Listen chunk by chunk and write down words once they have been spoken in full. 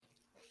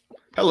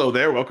Hello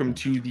there. Welcome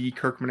to the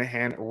Kirk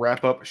Minahan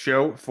wrap-up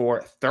show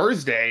for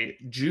Thursday,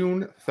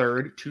 June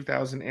 3rd,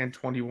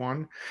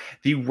 2021.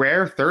 The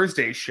Rare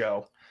Thursday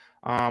show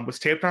was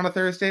taped on a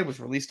Thursday, was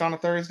released on a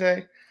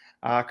Thursday.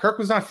 Kirk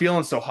was not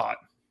feeling so hot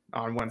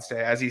on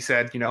Wednesday. As he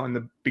said, in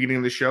the beginning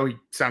of the show, he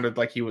sounded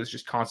like he was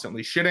just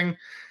constantly shitting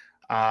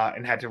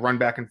and had to run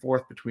back and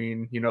forth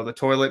between, the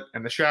toilet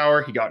and the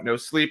shower. He got no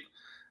sleep.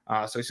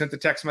 So he sent the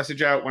text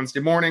message out Wednesday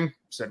morning,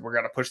 said, we're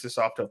going to push this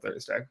off till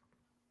Thursday.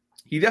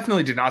 He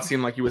definitely did not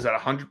seem like he was at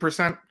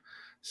 100%.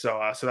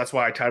 So that's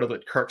why I titled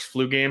it Kirk's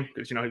Flu Game,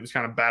 because, he was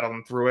kind of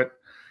battling through it.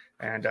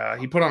 And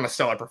he put on a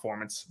stellar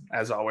performance,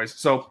 as always.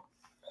 So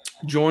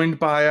joined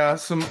by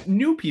some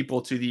new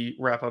people to the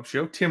wrap-up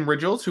show. Tim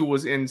Ridgels, who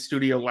was in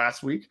studio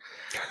last week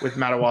with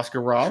Madawaska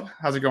Rob.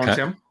 How's it going,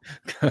 Tim?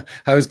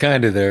 I was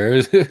kind of there.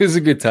 It was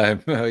a good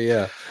time. Oh,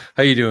 yeah.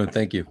 How you doing?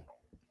 Thank you.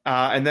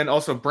 And then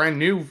also brand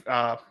new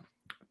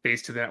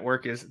face to the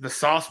network is the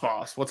Sauce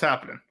Boss. What's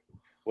happening?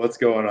 What's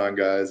going on,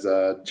 guys?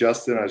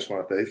 Justin, I just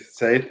want to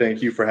say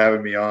thank you for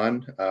having me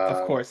on.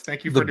 Of course.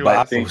 Thank you for doing it.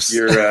 I think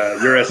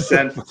your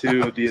ascent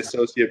to the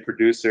associate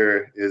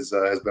producer has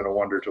been a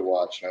wonder to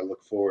watch. And I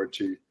look forward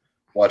to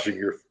watching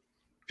your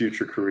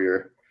future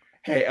career.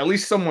 Hey, at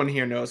least someone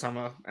here knows I'm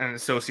an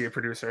associate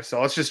producer. So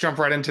let's just jump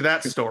right into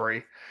that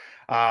story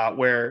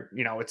where,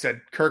 it said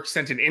Kirk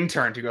sent an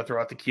intern to go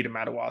throw out the key to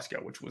Madawaska,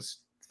 which was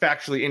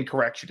factually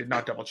incorrect. She did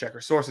not double check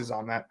her sources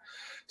on that.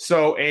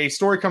 So a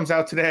story comes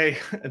out today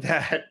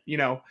that,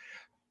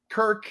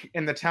 Kirk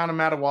and the town of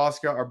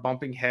Madawaska are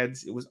bumping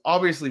heads. It was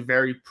obviously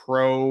very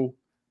pro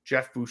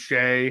Jeff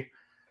Boucher.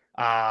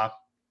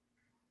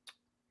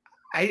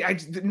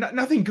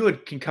 Nothing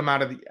good can come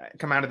out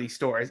of these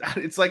stories.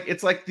 It's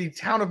like the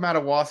town of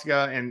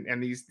Madawaska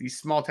and these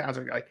small towns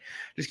are like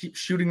just keep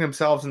shooting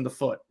themselves in the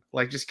foot.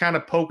 Like just kind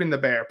of poking the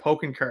bear,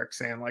 poking Kirk,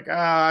 saying like, he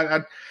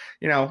kind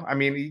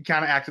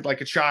of acted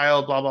like a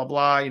child, blah, blah,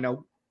 blah.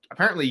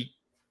 Apparently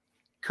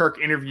Kirk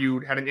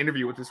had an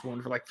interview with this woman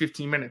for like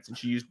 15 minutes and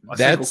she used a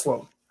single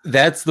quote.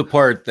 That's the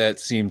part that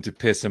seemed to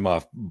piss him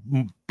off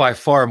by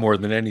far more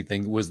than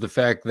anything, was the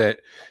fact that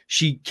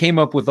she came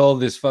up with all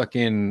this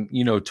fucking,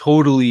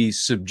 totally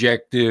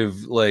subjective,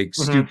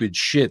 stupid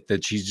shit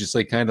that she's just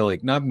like kind of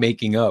like not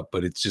making up,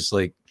 but it's just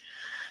like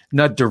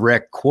not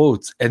direct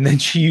quotes. And then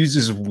she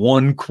uses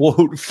one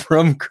quote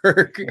from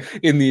Kirk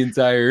in the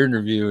entire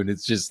interview. And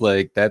it's just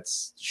like,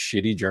 that's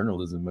shitty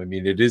journalism. I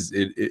mean,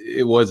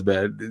 it was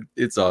bad.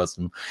 It's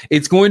awesome.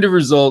 It's going to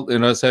result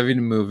in us having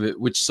to move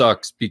it, which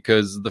sucks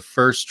because the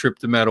first trip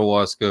to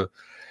Madawaska,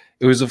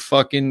 it was a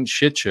fucking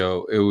shit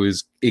show. It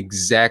was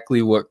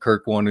exactly what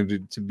Kirk wanted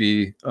it to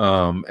be.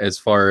 As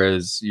far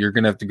as you're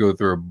going to have to go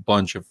through a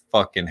bunch of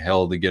fucking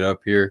hell to get up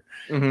here.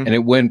 And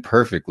it went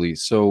perfectly.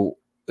 So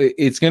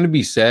it's going to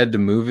be sad to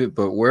move it,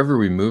 but wherever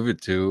we move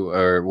it to,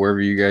 or wherever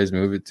you guys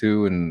move it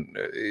to, and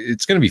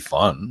it's going to be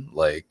fun.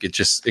 Like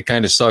it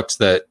kind of sucks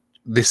that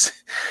this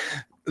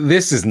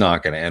is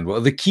not going to end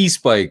well. The key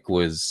spike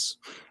was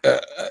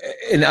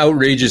an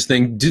outrageous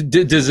thing.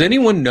 Does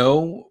anyone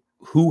know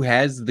who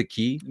has the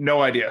key?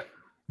 No idea.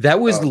 That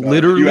was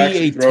literally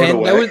a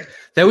 10.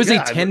 That was a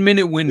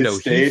 10-minute window.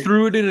 He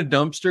threw it in a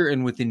dumpster,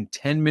 and within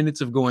 10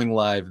 minutes of going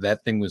live,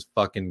 that thing was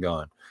fucking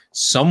gone.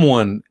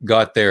 Someone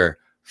got there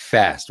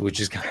fast,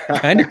 which is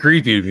kind of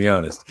creepy, to be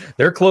honest.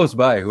 They're close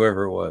by,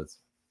 whoever it was.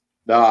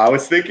 No, I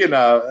was thinking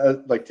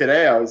like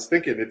today, I was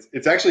thinking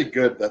it's actually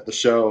good that the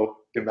show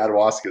in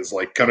Madawaska is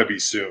like gonna be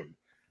soon,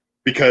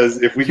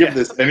 because if we give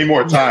this any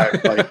more time,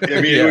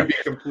 it would be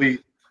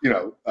complete,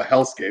 a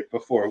hellscape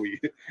before we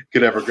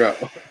could ever go.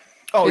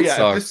 Oh,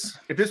 yeah.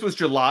 If this was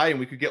July and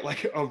we could get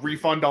like a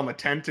refund on the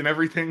tent and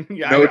everything,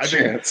 no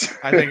chance.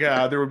 I think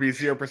there would be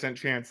 0%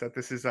 chance that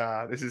this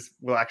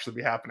will actually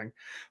be happening.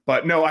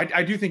 But no,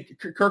 I do think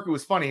Kirk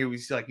was funny.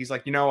 He's like,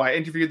 I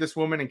interviewed this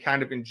woman and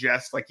kind of in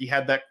jest, like he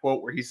had that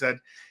quote where he said,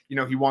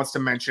 he wants to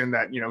mention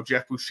that,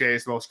 Jeff Boucher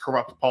is the most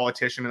corrupt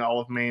politician in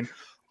all of Maine.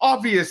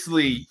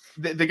 Obviously,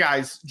 the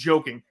guy's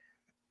joking.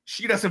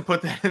 She doesn't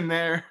put that in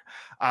there.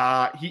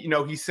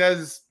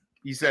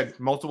 He said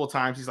multiple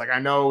times, he's like, I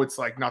know it's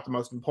like not the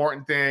most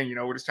important thing.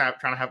 We're just trying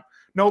to have.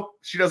 Nope,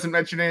 she doesn't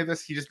mention any of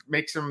this. He just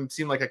makes him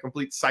seem like a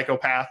complete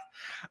psychopath.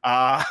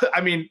 I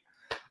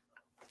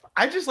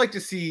just like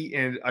to see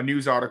in a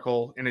news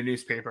article in a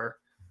newspaper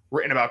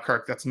written about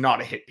Kirk that's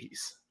not a hit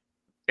piece.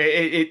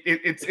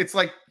 It's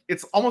like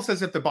it's almost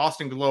as if the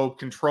Boston Globe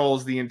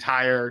controls the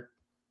entire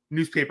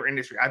newspaper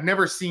industry. I've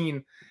never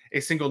seen a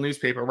single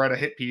newspaper write a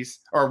hit piece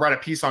or write a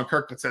piece on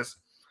Kirk that says,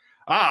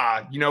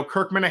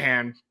 Kirk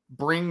Minahan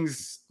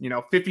brings,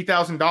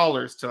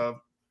 $50,000 to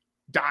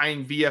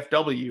dying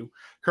VFW.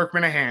 Kirk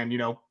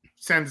Minahan,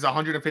 sends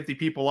 150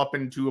 people up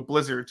into a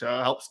blizzard to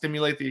help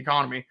stimulate the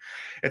economy.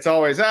 It's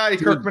always,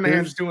 Kirk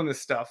Minahan's doing this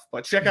stuff,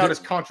 but check out his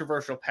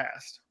controversial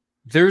past.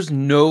 There's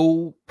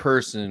no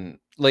person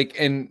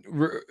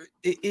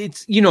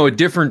it's, a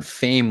different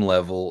fame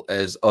level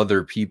as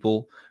other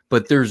people,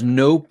 but there's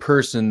no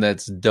person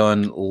that's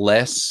done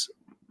less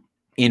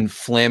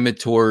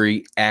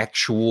inflammatory,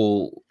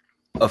 actual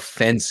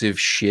offensive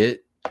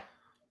shit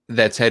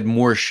that's had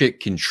more shit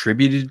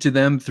contributed to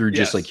them through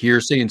just like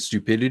hearsay and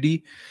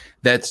stupidity.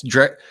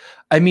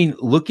 I mean,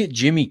 look at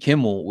Jimmy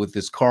Kimmel with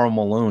this Karl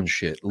Malone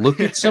shit. Look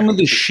at some of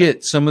the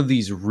shit some of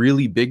these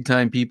really big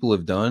time people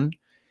have done,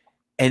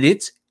 and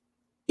it's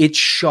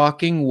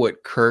shocking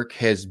what Kirk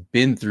has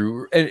been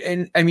through.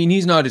 And I mean,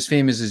 he's not as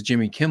famous as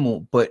Jimmy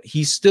Kimmel, but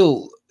he's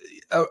still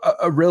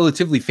a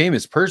relatively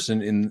famous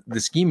person in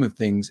the scheme of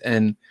things.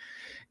 And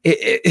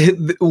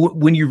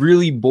when you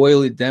really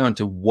boil it down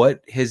to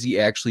what has he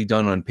actually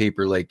done on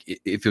paper, like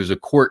if it was a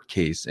court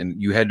case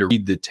and you had to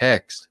read the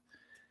text,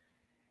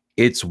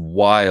 it's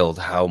wild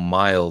how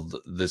mild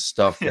the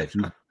stuff that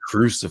he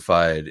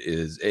crucified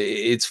is.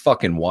 It's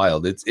fucking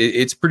wild.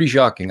 It's pretty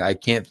shocking. I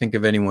can't think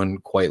of anyone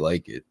quite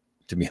like it,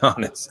 to be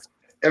honest.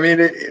 I mean,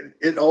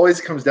 it always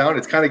comes down.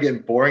 It's kind of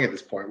getting boring at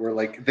this point where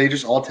like they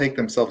just all take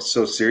themselves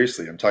so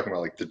seriously. I'm talking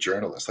about like the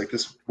journalists, like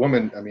this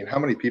woman. I mean, how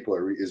many people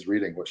is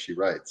reading what she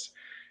writes?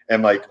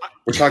 And like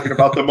we're talking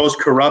about the most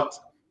corrupt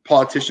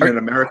politician in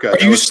America.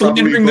 Are you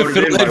slandering the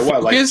Fiddlehead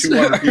Focus?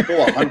 Like 200 people,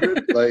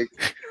 100? Like,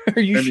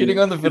 are you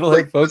shitting on the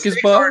Fiddlehead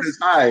Focus, boss? Is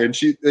high, and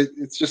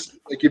it's just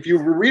like if you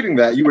were reading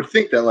that, you would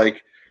think that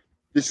like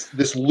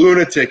this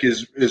lunatic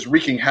is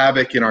wreaking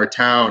havoc in our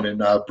town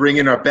and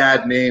bringing our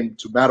bad name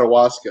to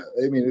Madawaska.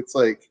 I mean, it's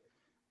like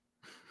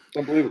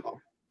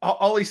unbelievable.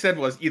 All he said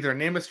was either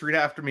name a street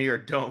after me or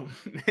don't.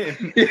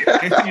 and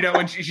you know,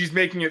 and she's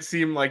making it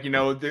seem like, you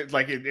know,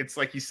 like it's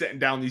like he's setting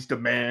down these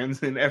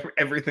demands and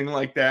everything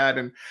like that.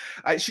 And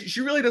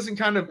she really doesn't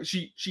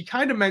she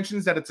kind of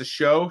mentions that it's a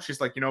show. She's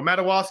like, you know,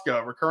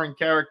 Madawaska, recurring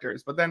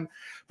characters. But then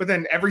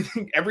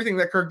everything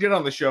that Kirk did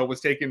on the show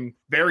was taken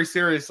very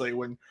seriously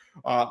when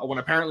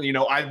apparently, you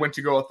know, I went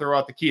to go throw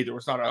out the key. There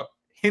was not a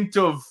hint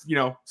of, you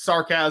know,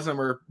 sarcasm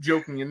or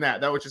joking in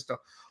that. That was just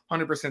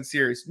 100%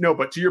 serious. No,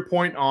 but to your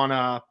point on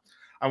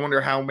I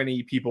wonder how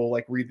many people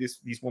like read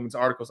these women's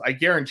articles. I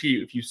guarantee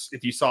you,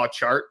 if you saw a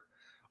chart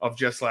of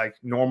just like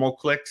normal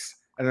clicks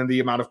and then the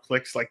amount of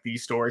clicks like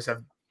these stories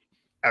have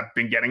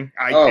been getting,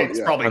 it's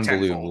probably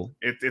tenfold.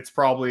 It's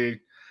probably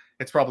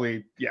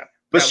yeah.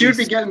 But she would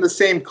be getting the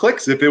same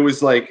clicks if it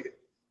was like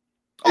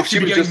if she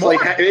was just more.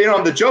 Like in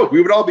on the joke. We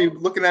would all be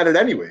looking at it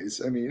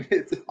anyways. I mean,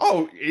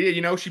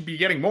 you know, she'd be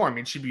getting more. I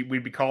mean,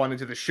 we'd be calling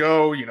into the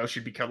show. You know,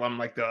 she'd be calling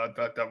like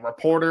the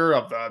reporter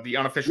of the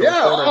unofficial.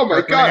 Yeah. Reporter Oh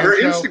my God, her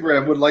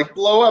Instagram would like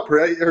blow up.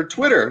 Her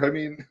Twitter.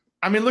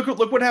 I mean, look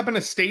what happened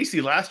to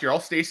Stacy last year. All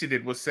Stacy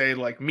did was say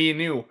like me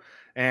and you,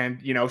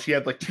 and you know, she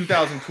had like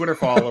 2,000 Twitter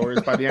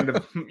followers by the end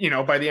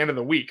of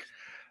the week.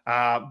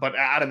 But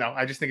I don't know.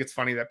 I just think it's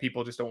funny that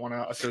people just don't want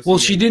to associate. Well,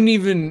 she didn't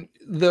even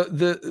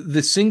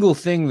the single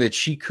thing that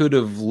she could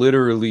have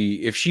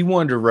literally, if she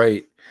wanted to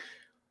write.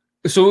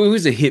 So it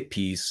was a hit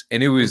piece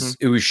and it was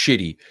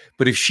shitty.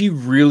 But if she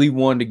really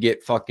wanted to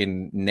get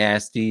fucking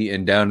nasty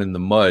and down in the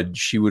mud,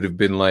 she would have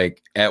been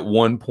like, at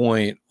one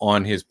point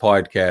on his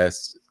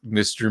podcast,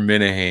 Mr.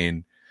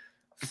 Minahane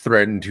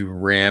threatened to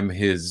ram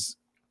his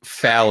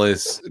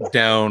phallus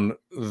down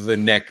the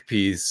neck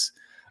piece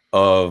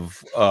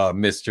of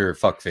Mr.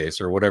 Fuckface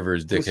or whatever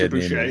his dickhead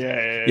name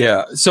is.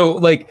 Yeah. So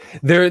like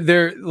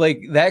they're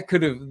like that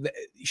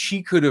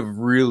she could have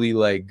really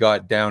like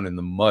got down in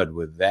the mud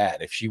with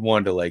that if she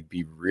wanted to like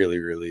be really,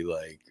 really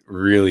like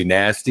really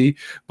nasty,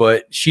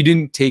 but she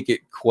didn't take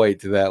it quite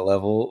to that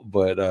level.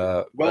 But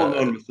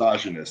well-known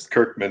misogynist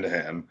Kirk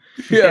Minahane.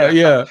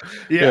 Yeah.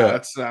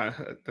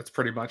 That's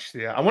pretty much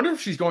I wonder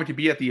if she's going to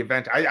be at the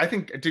event.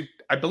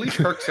 I believe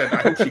Kirk said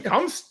I hope she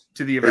comes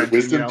to the event.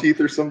 Wisdom teeth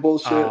or some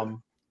bullshit.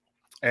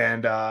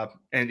 And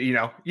you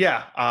know,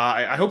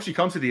 I hope she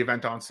comes to the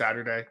event on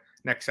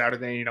next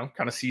Saturday, you know,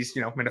 kind of sees,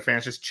 you know,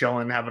 Minafans just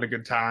chilling, having a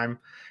good time.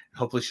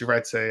 Hopefully she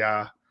writes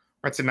a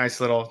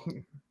nice little,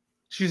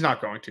 she's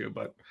not going to,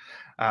 but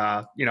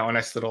you know, a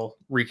nice little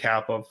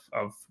recap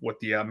of what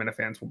the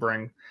Minafans will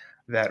bring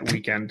that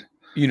weekend.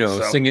 You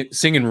know,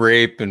 singing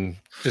rape and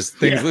just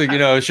things like, you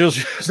know, she'll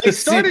they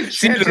started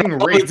chanting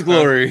rape. Its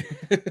glory.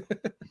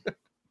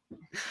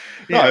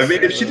 No, I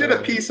mean, if she did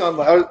a piece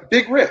on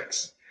Big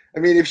Rick's, I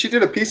mean, if she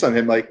did a piece on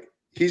him, like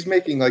he's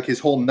making like his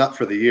whole nut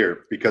for the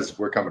year because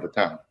we're coming to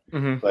town.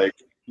 Mm-hmm. Like,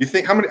 you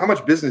think how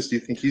much business do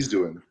you think he's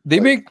doing? They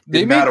make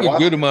a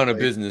good amount of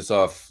business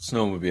off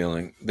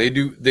snowmobiling. They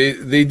do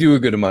a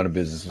good amount of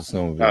business with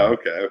snowmobiling.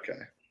 Oh, okay.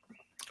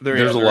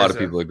 There's a lot of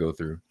people that go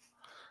through.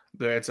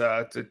 It's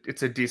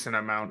a decent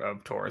amount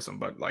of tourism,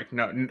 but like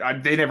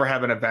they never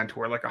have an event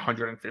where like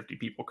 150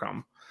 people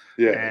come.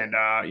 Yeah,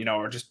 and you know,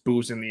 or just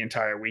boozing the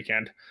entire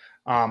weekend.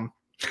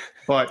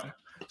 But.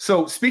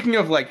 So speaking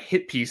of like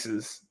hit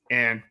pieces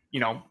and, you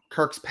know,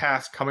 Kirk's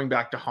past coming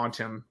back to haunt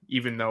him,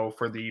 even though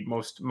for the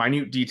most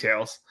minute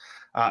details,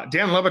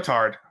 Dan Le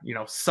Batard, you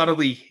know,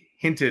 subtly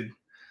hinted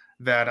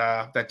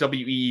that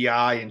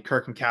WEEI and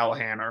Kirk and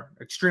Callahan are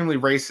extremely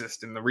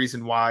racist. And the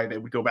reason why they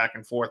would go back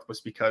and forth was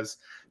because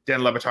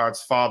Dan Le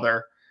Batard's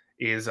father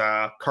is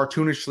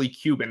cartoonishly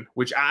Cuban,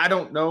 which I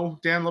don't know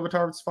Dan Le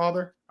Batard's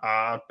father.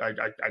 I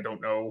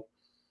don't know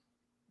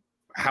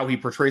how he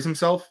portrays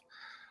himself.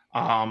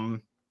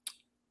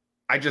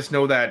 I just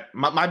know that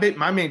my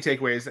main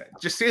takeaway is that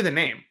just say the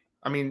name.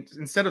 I mean,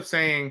 instead of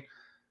saying,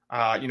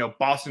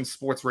 Boston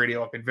sports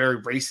radio have been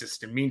very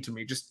racist and mean to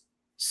me, just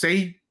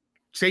say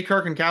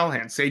Kirk and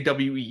Callahan, say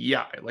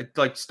WEI.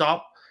 Like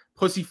stop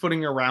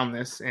pussyfooting around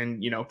this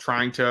and,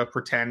 trying to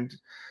pretend.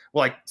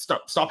 Like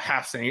stop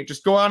half saying it.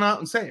 Just go out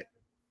and say it.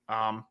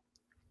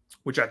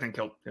 Which I think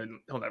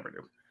he'll never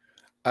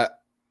do.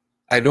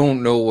 I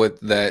don't know what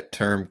that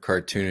term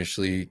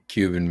cartoonishly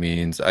Cuban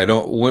means. I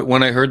don't.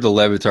 When I heard the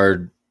Le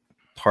Batard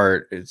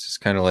part, it's just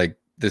kind of like,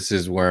 this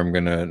is where I'm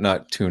gonna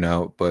not tune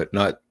out, but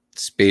not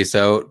space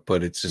out.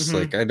 But it's just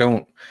like, I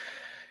don't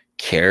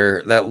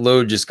care. That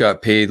load just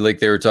got paid, like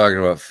they were talking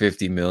about,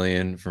 $50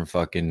 million from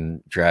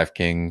fucking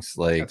DraftKings,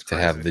 like to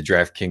have the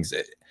DraftKings.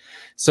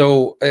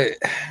 So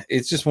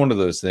it's just one of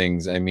those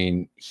things. I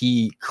mean,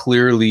 he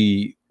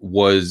clearly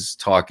was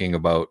talking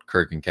about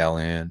Kirk and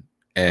Callahan,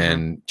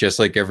 and just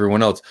like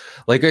everyone else,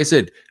 like I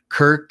said,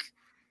 Kirk,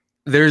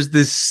 there's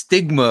this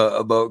stigma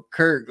about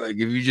Kirk. Like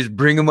if you just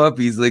bring him up,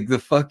 he's like the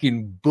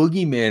fucking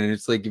boogeyman. And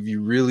it's like, if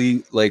you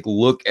really like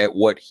look at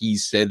what he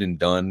said and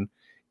done,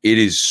 it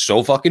is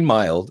so fucking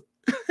mild.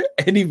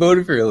 And he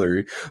voted for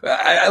Hillary.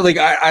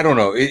 I don't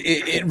know.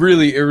 It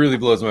really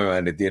blows my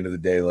mind at the end of the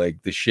day,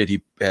 like the shit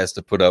he has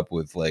to put up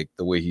with, like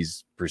the way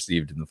he's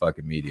perceived in the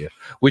fucking media,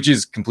 which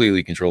is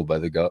completely controlled by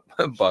the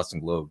Boston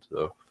Globe.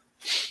 So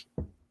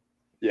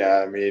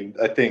yeah, I mean,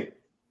 I think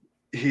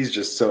he's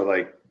just so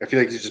like, I feel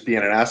like he's just being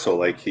an asshole.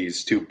 Like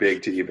he's too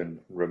big to even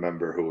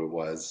remember who it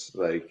was.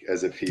 Like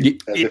as if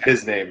if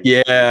his name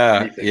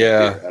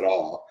at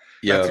all.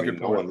 Yeah, I mean,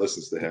 no one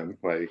listens to him.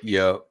 Like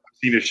yeah.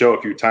 Seen his show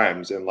a few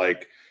times and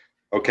like,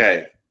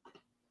 okay,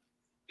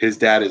 his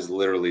dad is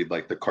literally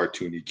like the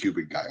cartoony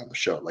Cuban guy on the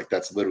show. Like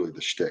that's literally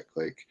the shtick.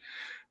 Like,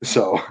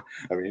 so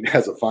I mean,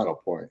 as a final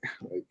point,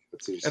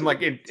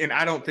 like, and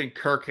I don't think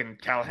Kirk and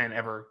Callahan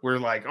ever were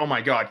like, oh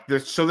my god,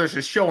 there's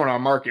this show on our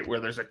market where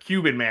there's a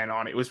Cuban man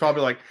on it. It was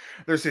probably like,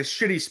 there's this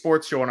shitty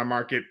sports show on our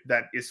market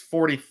that is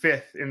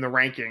 45th in the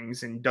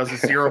rankings and does a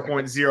 0.0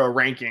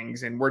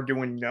 rankings, and we're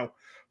doing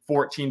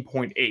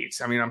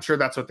 14.8. I mean, I'm sure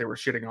that's what they were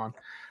shitting on.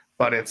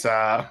 But it's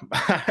I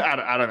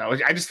don't know.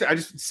 I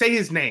just say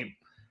his name.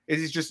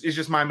 It's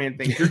just my main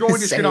thing. If you're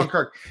going to shit on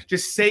Kirk,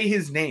 just say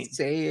his name.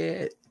 Say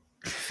it.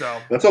 So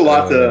that's a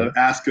lot to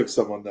ask of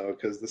someone, though,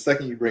 because the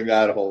second you bring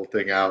that whole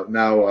thing out,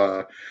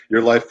 now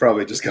your life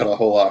probably just got a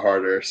whole lot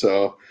harder.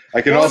 So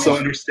I can also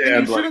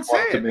understand like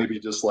to maybe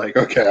just like,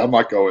 okay, I'm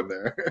not going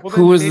there. Well,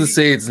 who was the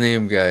say its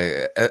name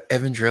guy?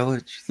 Evan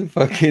Drellich. The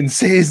fucking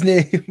say his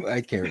name.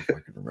 I can't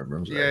fucking remember.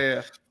 I'm sorry.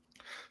 Yeah.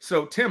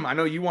 So Tim, I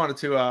know you wanted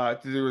to.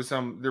 There was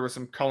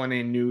some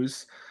Cullinane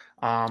news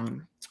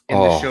in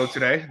the show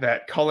today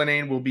that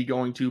Cullinane will be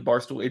going to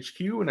Barstool HQ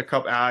in a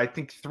couple. I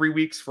think 3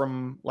 weeks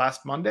from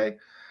last Monday,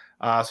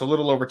 so a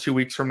little over 2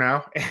 weeks from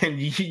now. And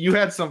you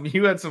had some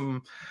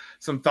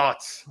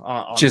thoughts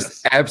on just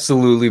this.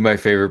 Absolutely my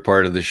favorite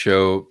part of the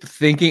show.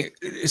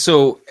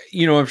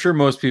 I'm sure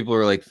most people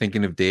are like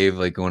thinking of Dave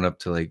like going up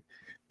to like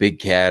Big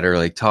Cat or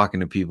like talking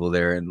to people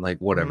there and like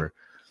whatever.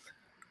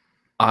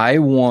 I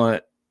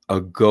want a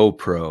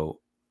GoPro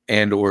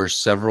and or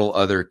several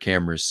other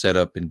cameras set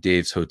up in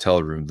Dave's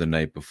hotel room the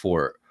night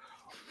before,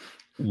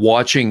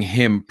 watching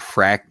him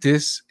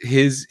practice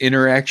his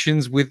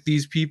interactions with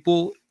these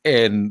people,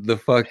 and the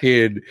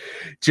fucking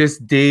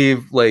just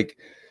Dave like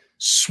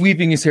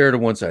sweeping his hair to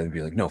one side and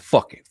be like, no,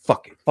 fuck it.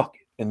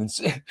 And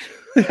then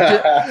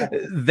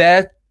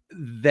that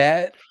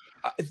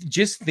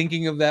just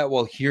thinking of that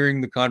while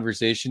hearing the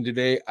conversation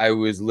today, I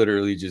was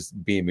literally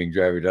just beaming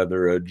driving down the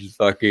road, just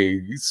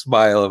fucking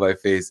smile on my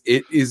face.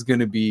 It is going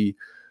to be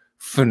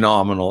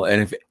phenomenal.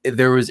 And if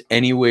there was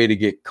any way to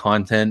get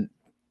content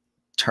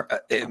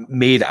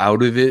made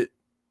out of it,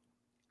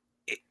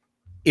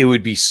 it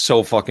would be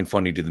so fucking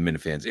funny to the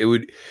Minifans. It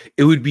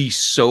would be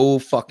so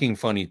fucking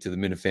funny to the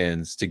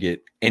Minifans to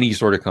get any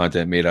sort of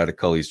content made out of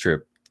Cully's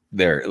trip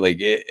there.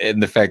 Like,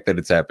 and the fact that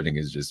it's happening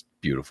is just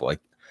beautiful.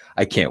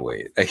 I can't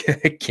wait. I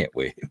can't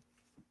wait.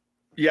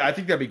 Yeah, I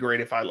think that'd be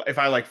great if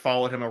I like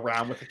followed him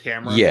around with the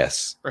camera.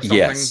 Yes. Or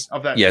something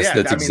of that. Yes,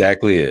 that's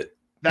exactly it.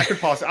 That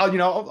could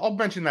possibly. I'll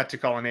mention that to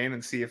Cullinane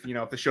and see if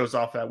if the show's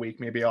off that week,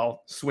 maybe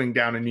I'll swing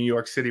down to New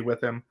York City with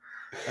him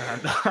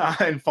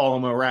and follow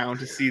him around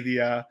to see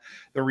the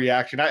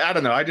reaction. I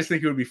don't know. I just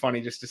think it would be funny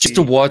just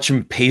to watch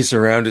him pace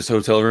around his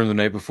hotel room the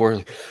night before.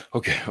 Like,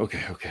 okay,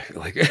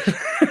 like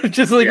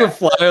just like a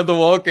fly on the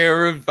wall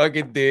camera and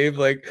fucking Dave.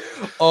 Like,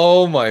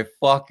 oh my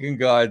fucking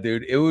god,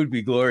 dude, it would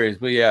be glorious.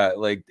 But yeah,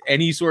 like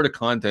any sort of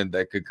content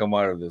that could come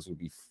out of this would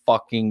be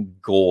fucking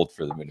gold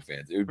for the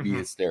Minifans. It would be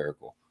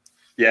hysterical.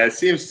 Yeah, it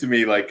seems to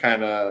me like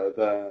kind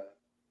of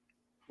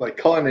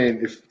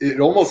Cullinane. If it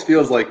almost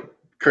feels like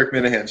Kirk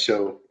Minahan's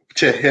show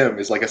to him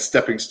is like a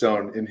stepping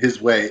stone in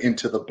his way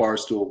into the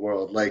Barstool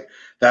world. Like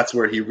that's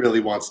where he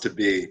really wants to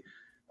be.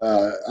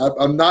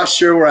 I'm not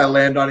sure where I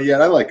land on it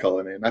yet. I like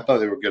Cullinane. I thought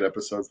they were good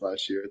episodes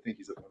last year. I think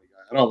he's a funny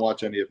guy. I don't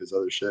watch any of his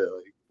other shit,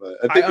 but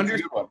I think it's a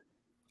good one.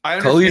 I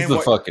Cully's understand the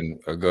what, fucking.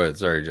 Oh, go ahead.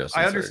 Sorry, Justin.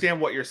 I Sorry.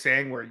 understand what you're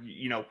saying, where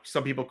you know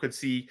some people could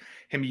see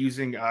him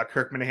using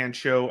Kirk Minahan's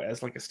show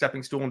as like a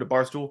stepping stool into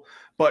Barstool,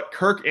 but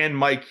Kirk and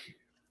Mike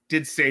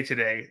did say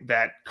today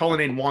that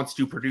Cullinane wants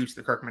to produce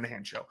the Kirk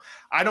Minahan show.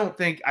 I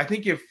think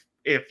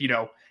if you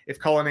know if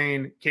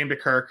Cullinane came to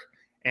Kirk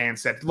and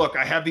said, "Look,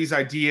 I have these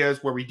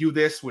ideas where we do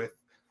this with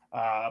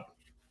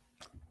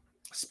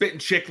Spit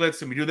and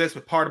Chicklets, and we do this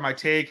with Part of My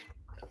Take,"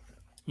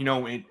 you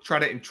know, and try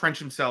to entrench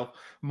himself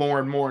more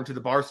and more into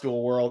the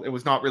Barstool world. It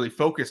was not really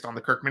focused on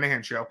the Kirk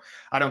Minahan show.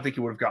 I don't think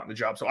he would have gotten the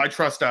job. So I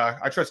trust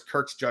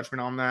Kirk's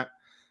judgment on that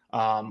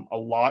a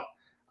lot.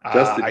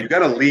 Justin, you got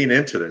to lean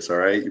into this, all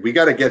right? We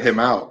got to get him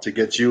out to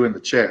get you in the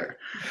chair.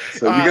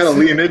 So you got to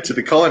lean into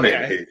the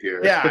Cullinane hate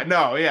here.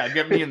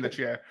 Get me in the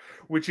chair.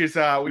 Which is,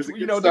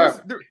 you know,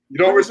 you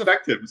don't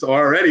respect him, so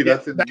already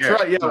that's in the air.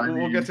 Right. Yeah,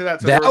 we'll get to that.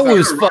 So that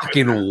was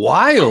fucking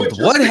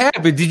wild. What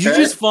happened? Did you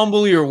just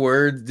fumble your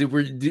words?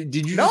 Did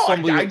you? No, just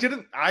fumble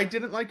I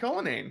didn't like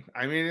Cullinane.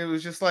 I mean, it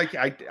was just like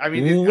I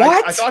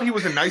thought he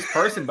was a nice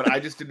person, but I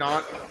just did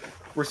not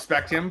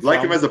respect him.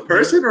 Like him as a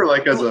person, or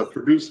like as a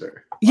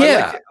producer?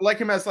 Yeah, like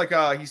him as like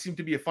he seemed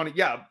to be a funny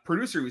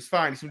producer. He was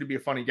fine. He seemed to be a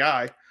funny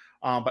guy,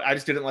 but I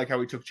just didn't like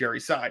how he took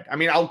Jerry's side. I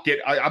mean,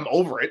 I'm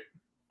over it.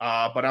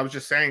 But I was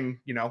just saying,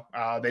 you know,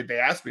 they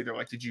asked me, they're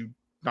like, "Did you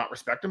not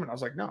respect him?" And I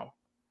was like, "No,"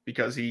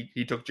 because he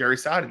took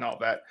Jerry's side and all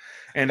that.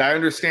 And I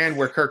understand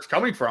where Kirk's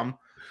coming from,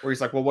 where he's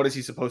like, "Well, what is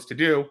he supposed to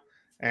do?"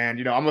 And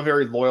you know, I'm a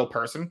very loyal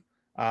person.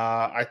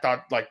 I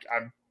thought, like,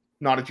 I'm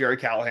not a Jerry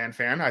Callahan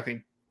fan. I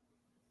think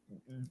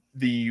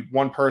the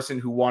one person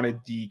who wanted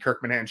the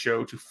Kirk Minahan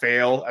show to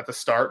fail at the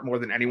start more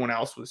than anyone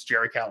else was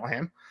Jerry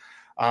Callahan.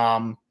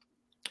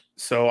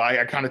 So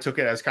I kind of took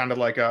it as kind of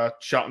like a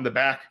shot in the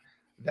back.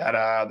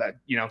 That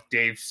you know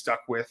Dave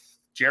stuck with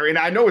Jerry, and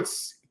I know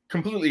it's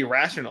completely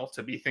irrational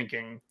to be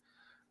thinking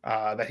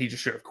that he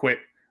just should have quit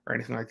or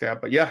anything like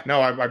that. But yeah,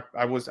 no,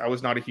 I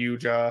was not a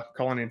huge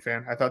Cullinane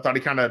fan. I thought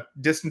he kind of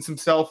distanced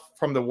himself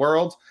from the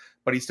world,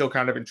 but he still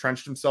kind of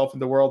entrenched himself in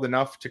the world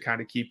enough to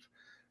kind of keep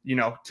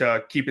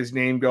his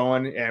name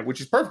going, and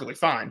which is perfectly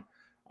fine.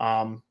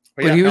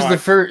 But yeah, he was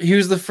he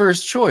was the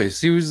first choice.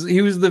 He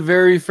was the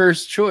very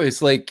first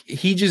choice. Like,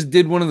 he just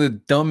did one of the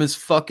dumbest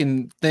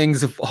fucking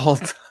things of all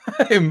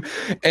time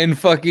and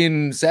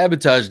fucking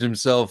sabotaged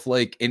himself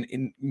like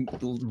in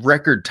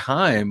record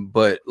time.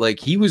 But like,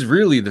 he was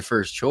really the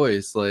first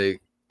choice.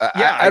 Like,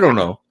 I don't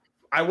know.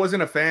 I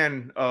wasn't a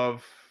fan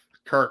of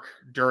Kirk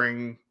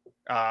during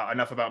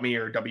Enough About Me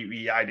or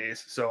WEI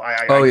days. So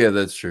yeah,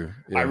 that's true.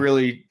 Yeah.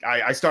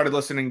 I started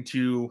listening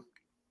to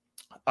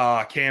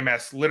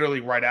KMS literally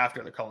right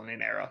after the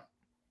Cullinane era.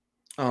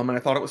 And I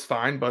thought it was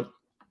fine, but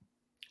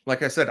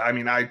like I said, I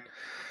mean, I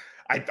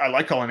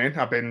like Cullinane.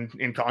 I've been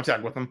in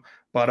contact with him,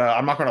 but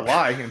I'm not going to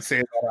lie and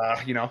say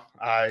that, you know,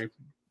 I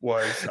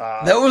was.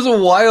 That was a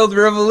wild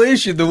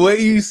revelation. The way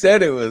you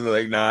said it was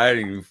like, nah, I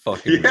didn't even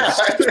fucking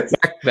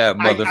respect that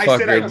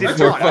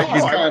motherfucker.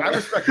 I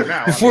respect him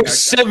now. Before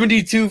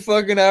 72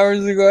 fucking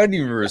hours ago, I didn't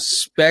even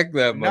respect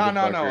that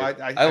motherfucker. No.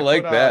 I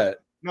like that.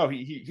 No,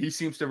 he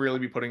seems to really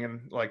be putting in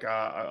like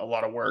a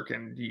lot of work,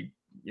 and he,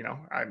 you know,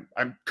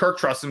 I'm Kirk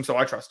trusts him, so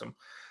I trust him.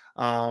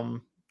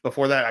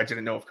 Before that, I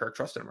didn't know if Kirk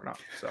trusted him or not.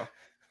 So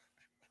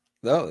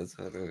no, that's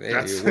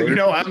you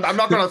know, I'm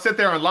not going to sit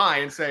there and lie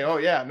and say, oh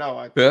yeah,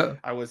 no,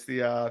 I was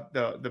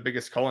the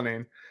biggest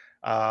Cullinane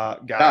guy.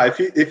 Nah,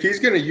 if he's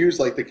going to use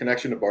like the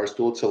connection to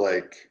Barstool to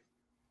like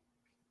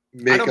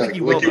make like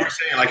you were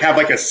saying, like have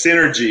like a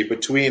synergy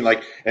between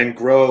like and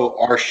grow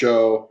our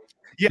show.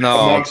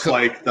 Amongst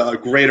like the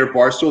greater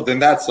Barstool, then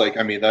that's like,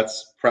 I mean,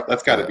 that's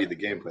got to be the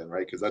game plan,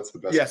 right? Because that's the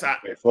best. Yes, I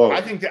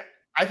think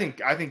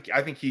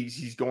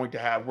he's going to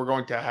have. We're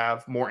going to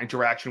have more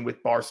interaction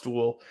with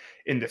Barstool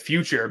in the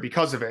future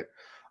because of it.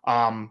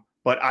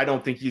 But I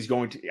don't think he's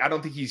going to. I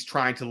don't think he's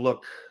trying to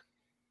look.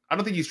 I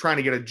don't think he's trying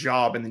to get a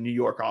job in the New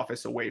York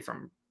office away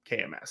from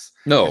KMS.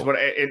 No,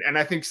 and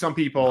I think some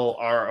people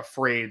are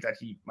afraid that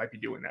he might be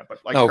doing that. But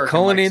like,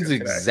 Cullinane's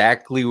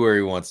exactly where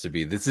he wants to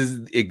be. This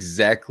is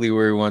exactly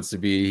where he wants to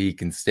be. He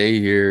can stay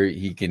here.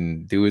 He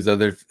can do his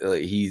other.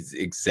 He's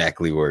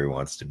exactly where he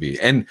wants to be.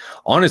 And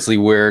honestly,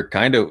 where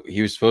kind of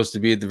he was supposed to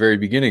be at the very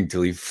beginning,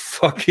 till he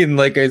fucking,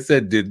 like I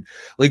said, did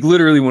like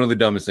literally one of the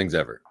dumbest things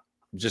ever.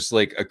 Just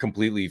like a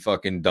completely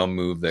fucking dumb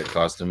move that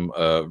cost him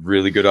a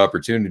really good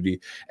opportunity.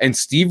 And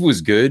Steve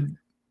was good.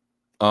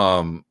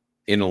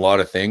 In a lot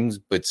of things,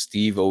 but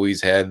Steve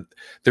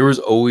there was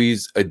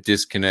always a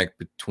disconnect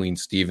between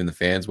Steve and the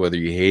fans, whether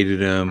you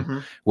hated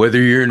him, whether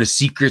you're in a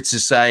secret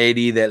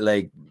society that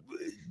like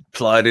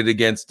plotted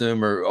against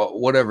him or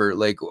whatever.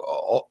 Like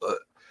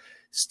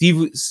Steve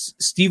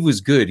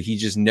was good. He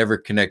just never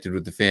connected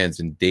with the fans.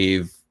 And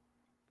Dave's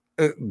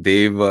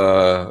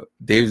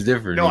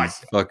different. No, I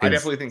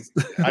definitely think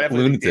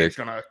Dave's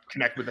gonna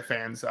connect with the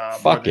fans.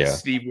 Fuck yeah,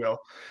 Steve will.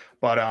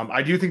 But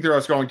I do think there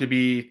is going to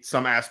be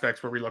some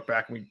aspects where we look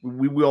back and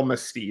we will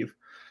miss Steve.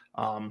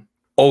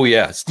 Oh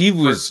yeah, Steve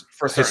was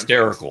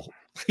hysterical.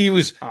 He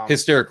was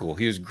hysterical.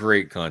 He was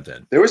great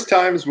content. There was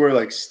times where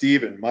like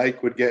Steve and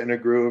Mike would get in a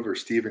groove, or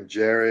Steve and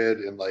Jared,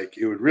 and like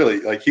it would really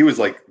like he was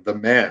like the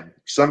man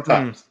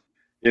sometimes,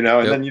 and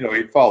then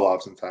he'd fall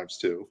off sometimes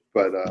too.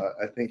 But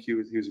I think he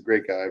was a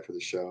great guy for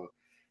the show.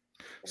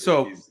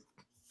 So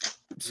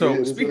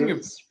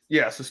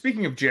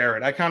speaking of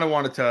Jared, I kind of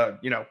wanted to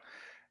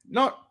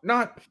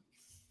not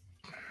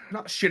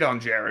shit on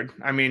Jared.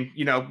 I mean,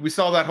 we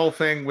saw that whole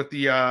thing with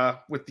the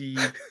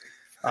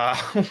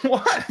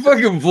what?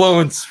 Fucking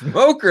blowing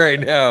smoke right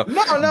now.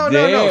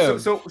 No.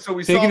 So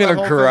we taking saw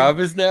out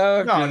Carabas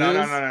now.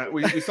 No.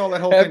 We saw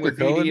that whole thing with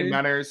VD and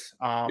Manners.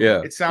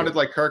 It sounded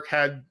like Kirk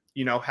had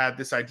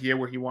this idea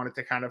where he wanted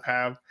to kind of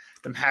have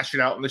them hash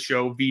it out in the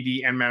show.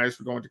 VD and Manners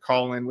were going to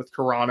call in with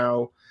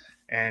Carano,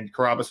 and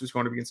Carabas was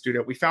going to be in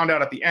studio. We found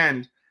out at the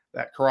end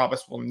that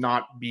Carabas will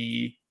not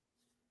be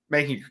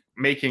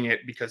making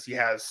it because he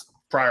has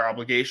prior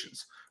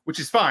obligations, which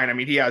is fine. I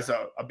mean, he has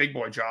a big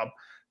boy job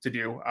to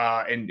do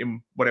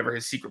in whatever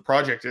his secret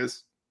project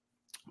is.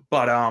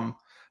 But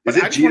is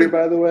it Jeter,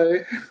 by the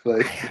way?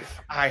 Like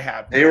I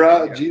have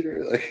A-Rod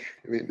Jeter. Like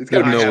I mean, it's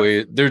there's no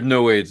way. There's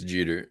no way it's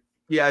Jeter.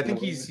 Yeah, I think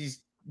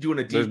he's doing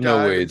a deep There's dive.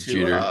 No way it's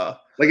into, Jeter.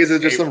 Like, is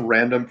it just some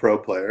random pro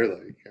player?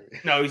 Like,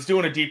 no, he's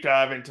doing a deep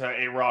dive into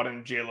A-Rod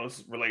and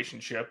J-Lo's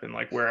relationship and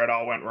like where it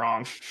all went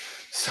wrong.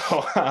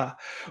 So,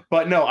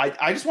 but no,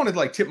 I just wanted to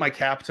like tip my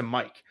cap to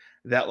Mike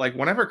that like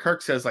whenever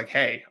Kirk says like,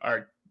 "Hey,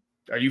 are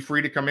you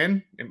free to come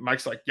in?" and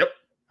Mike's like, "Yep."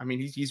 I mean,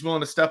 he's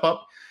willing to step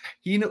up.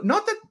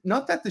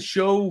 Not that the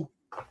show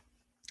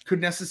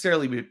could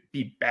necessarily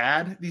be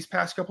bad these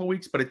past couple of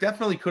weeks, but it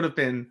definitely could have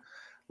been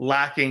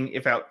lacking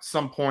if at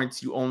some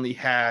points you only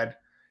had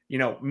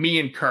me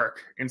and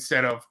Kirk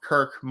instead of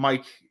Kirk,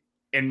 Mike,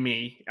 and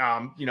me.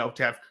 To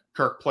have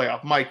Kirk play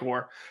off Mike,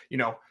 or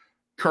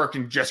Kirk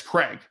and just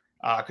Craig,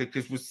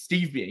 because with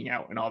Steve being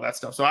out and all that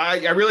stuff. So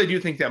I really do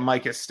think that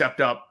Mike has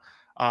stepped up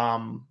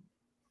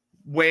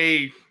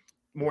way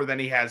more than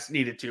he has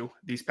needed to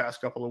these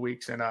past couple of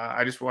weeks, and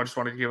I just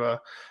wanted to give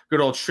a good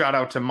old shout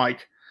out to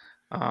Mike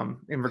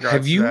in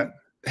regards to that.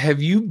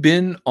 Have you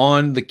been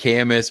on the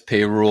KMS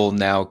payroll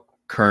now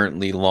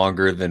currently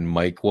longer than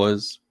Mike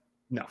was?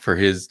 No. For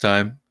his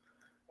time?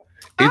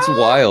 It's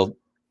wild.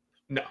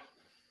 No.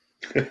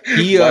 Mike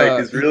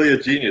is really a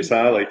genius,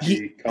 huh? Like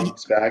he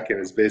comes back and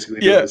is basically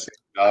doing the same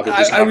job.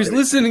 I was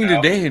listening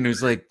today and it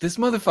was like, this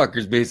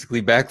motherfucker's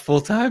basically back full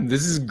time.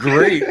 This is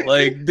great.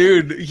 Like,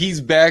 dude, he's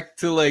back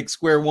to like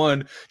square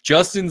one.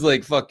 Justin's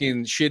like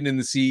fucking shitting in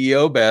the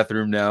CEO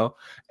bathroom now.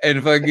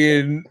 And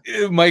fucking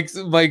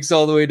Mike's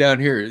all the way down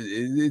here.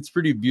 It's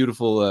pretty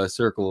beautiful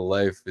circle of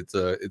life.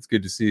 It's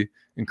good to see.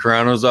 And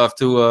Carano's off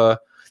to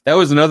that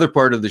was another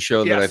part of the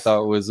show that I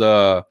thought was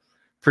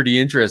pretty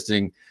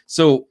interesting.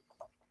 So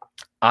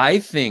I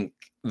think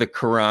the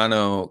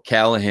Carano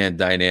Callahan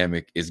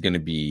dynamic is going to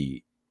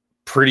be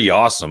pretty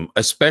awesome,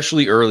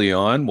 especially early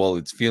on while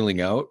it's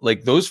feeling out.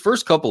 Like those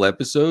first couple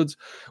episodes,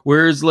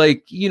 whereas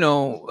like,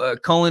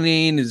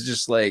 Cullinane is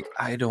just like,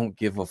 I don't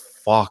give a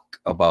fuck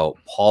about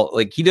Paul.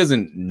 Like he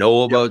doesn't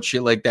know about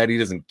shit like that. He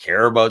doesn't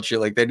care about shit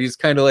like that. He just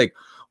kind of like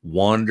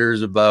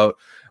wanders about.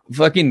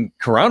 Fucking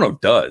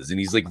Carano does, and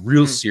he's like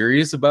real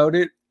serious about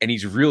it, and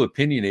he's real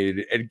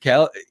opinionated. And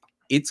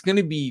it's going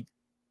to be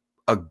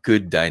a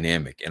good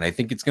dynamic, and I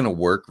think it's going to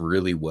work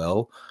really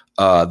well.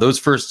 Those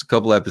first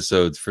couple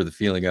episodes for the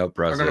feeling out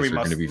process are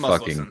going to be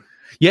fucking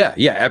yeah,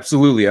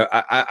 absolutely.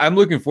 I'm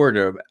looking forward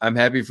to it. I'm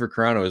happy for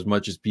Carano as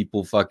much as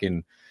people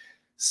fucking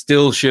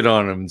still shit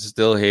on him,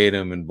 still hate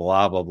him, and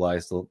blah blah blah. I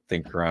still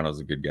think Carano's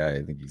a good guy.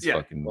 I think he's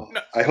fucking. Well,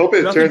 I hope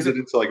it turns it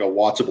into like a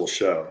watchable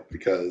show,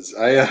 because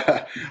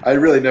I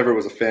really never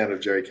was a fan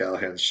of Jerry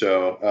Callahan's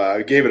show.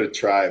 I gave it a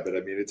try, but I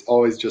mean it's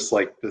always just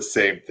like the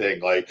same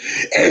thing. Like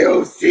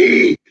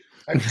AOC,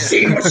 I've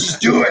seen what she's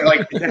doing.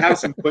 Like to have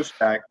some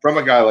pushback from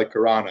a guy like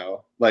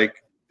Carano,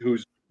 like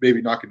who's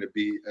maybe not going to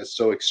be as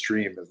so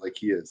extreme as like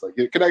he is. Like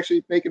it could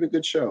actually make it a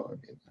good show. I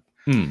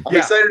mean, I'm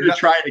excited to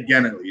try it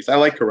again at least. I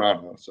like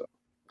Carano, so.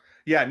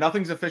 Yeah,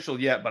 nothing's official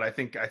yet, but I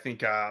think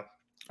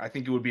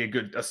it would be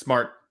a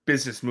smart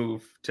business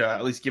move to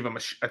at least give him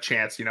a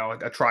chance,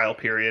 a trial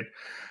period.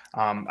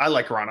 I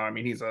like Carano. I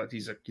mean, he's a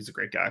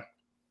great guy.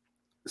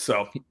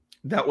 So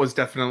that was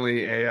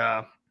definitely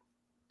an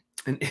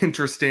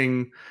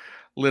interesting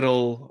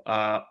little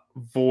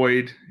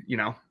void.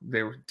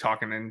 They were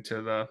talking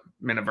into the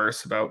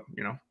Miniverse about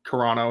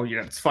Carano.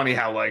 It's funny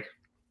how like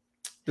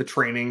the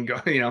training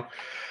go.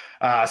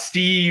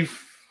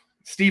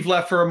 Steve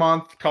left for a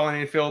month.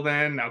 Cullinane filled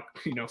in. Now,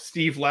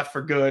 Steve left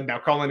for good. Now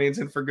Cullinane's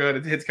in for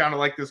good. It's kind of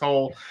like this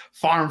whole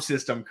farm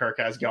system Kirk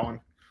has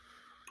going.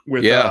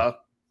 With yeah.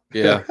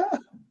 He's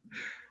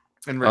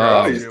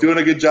doing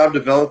a good job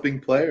developing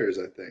players,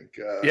 I think.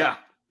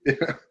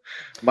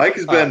 Mike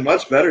has been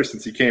much better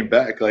since he came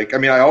back. Like, I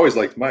mean, I always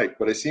liked Mike,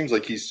 but it seems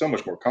like he's so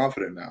much more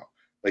confident now.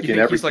 Like in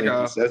everything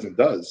he says and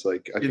does.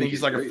 Like, you think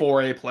he's like a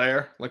 4A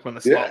player? Like when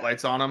the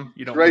spotlight's on him,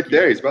 you don't. Right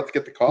there, he's about to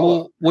get the call.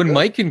 Well, when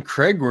Mike and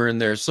Craig were in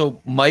there,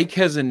 so Mike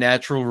has a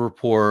natural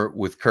rapport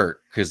with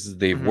Kirk because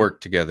they've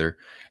worked together,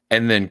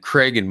 and then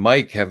Craig and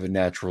Mike have a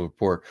natural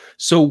rapport.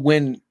 So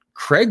when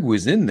Craig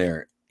was in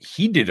there,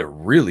 he did a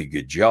really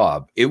good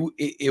job.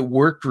 It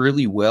worked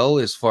really well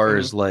as far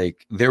as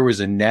like there was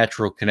a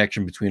natural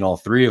connection between all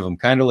three of them,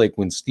 kind of like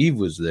when Steve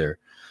was there.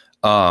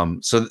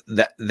 So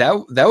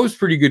that was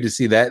pretty good to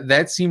see.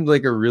 That seemed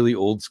like a really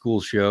old school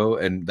show,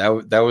 and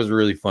that was a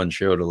really fun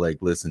show to like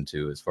listen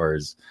to as far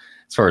as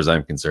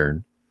I'm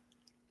concerned.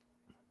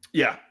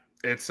 Yeah,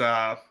 it's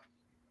I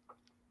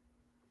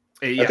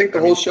think the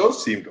whole show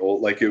seemed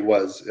old, like it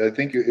was. I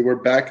think we're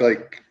back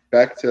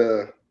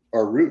to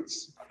our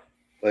roots.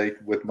 Like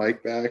with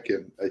Mike back,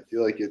 and I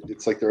feel like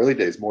it's like the early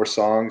days. More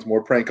songs,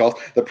 more prank calls.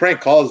 The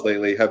prank calls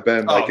lately have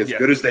been like as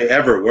good as they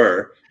ever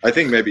were. I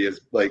think maybe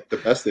it's like the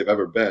best they've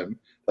ever been.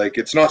 Like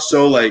it's not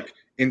so like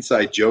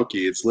inside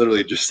jokey. It's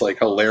literally just like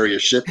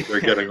hilarious shit that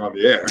they're getting on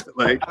the air.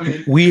 Like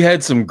we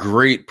had some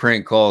great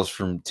prank calls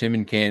from Tim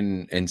and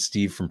Canton and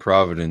Steve from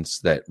Providence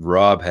that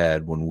Rob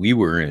had when we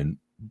were in,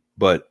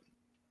 but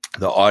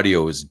the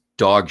audio is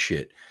dog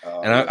shit.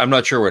 And I'm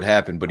not sure what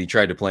happened, but he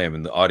tried to play them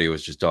and the audio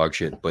was just dog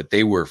shit. But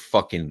they were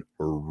fucking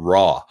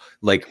raw,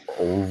 like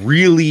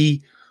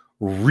really,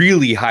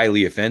 really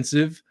highly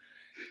offensive.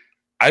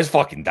 I was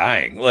fucking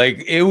dying.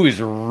 Like it was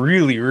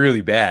really,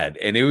 really bad.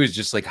 And it was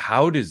just like,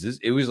 how does this?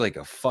 It was like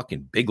a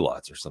fucking Big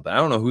Lots or something. I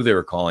don't know who they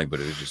were calling, but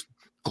it was just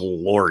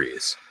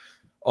glorious.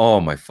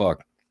 Oh my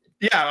fuck.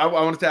 Yeah, I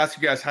wanted to ask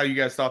you guys how you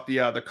guys thought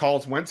the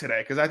calls went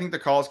today, because I think the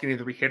calls can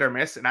either be hit or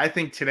miss, and I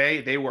think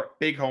today they were a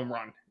big home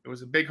run. It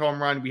was a big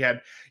home run. We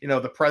had,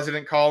 the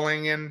president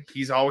calling in.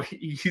 He's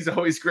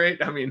always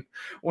great. I mean,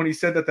 when he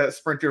said that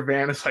Sprinter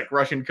van is like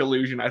Russian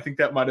collusion, I think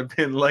that might have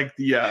been like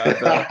the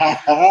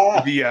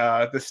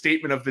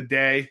statement of the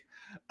day.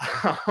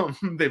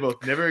 They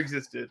both never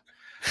existed.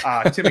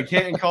 Tim and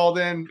Canton called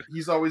in.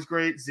 He's always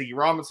great. Ziggy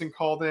Robinson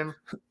called in.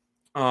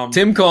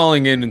 Tim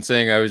calling in and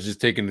saying I was just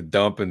taking a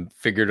dump and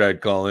figured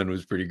I'd call in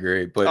was pretty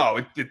great.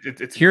 But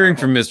it's hearing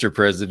from Mr.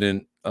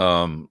 President,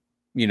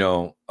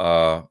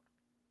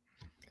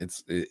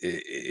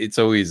 it's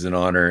always an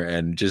honor,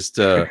 and just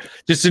to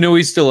know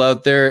he's still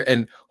out there,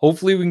 and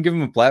hopefully we can give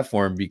him a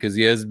platform because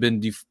he has been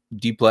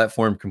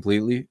deplatformed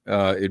completely.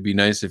 It'd be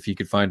nice if he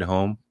could find a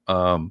home.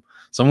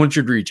 Someone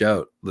should reach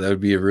out. That would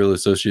be a real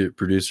associate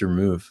producer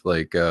move.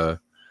 Like,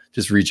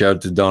 just reach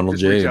out to Donald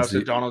J. Reach out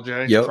to Donald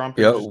J. Yep, Trump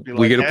yep.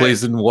 We get a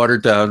place in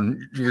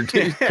Watertown.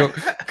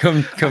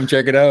 come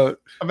check it out.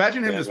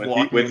 Imagine him just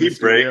walking when he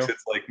breaks.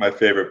 It's like my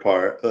favorite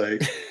part.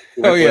 Like,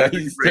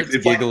 he's it's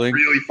giggling.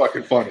 Like really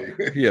fucking funny.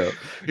 Yeah,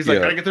 he's like,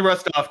 gotta get the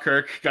rust off,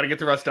 Kirk. Gotta get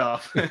the rust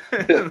off.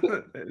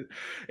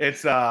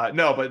 It's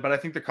no, but I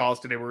think the calls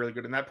today were really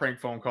good. And that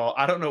prank phone call,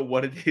 I don't know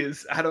what it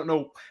is. I don't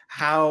know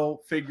how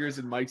Figures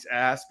in Mike's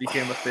ass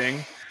became a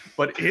thing.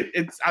 But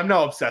it's I'm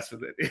now obsessed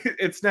with it.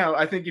 It's now,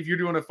 I think if you're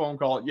doing a phone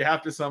call, you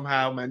have to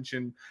somehow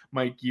mention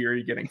Mike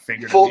Geary getting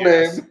fingered. Full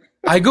name.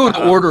 I go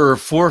to order a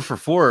 4 for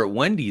 $4 at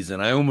Wendy's,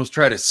 and I almost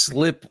try to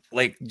slip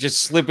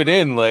it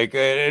in, like,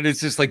 and it's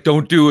just like,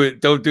 don't do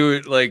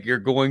it, like you're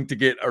going to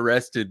get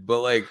arrested.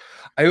 But like,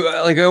 I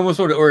almost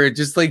want to, or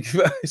just like,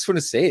 I just want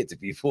to say it to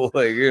people,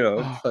 like,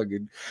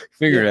 fucking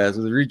finger ass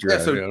with a reach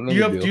around. So do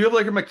you have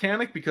like a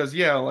mechanic? Because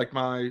like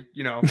my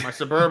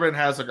Suburban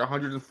has like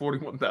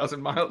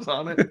 141,000 miles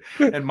on it,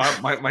 and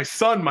my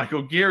son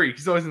Michael Geary,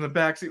 he's always in the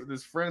backseat with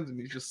his friends, and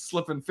he's just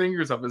slipping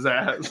fingers up his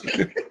ass.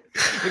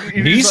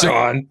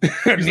 Nissan.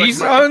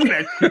 He's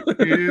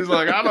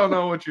like, I don't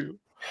know what you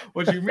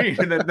mean.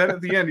 And then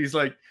at the end, he's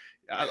like,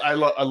 I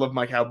love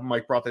Mike, how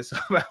Mike brought this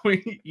up.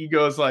 He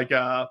goes like,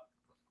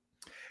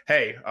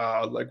 hey,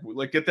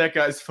 like get that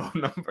guy's phone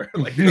number,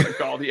 like you're gonna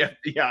call the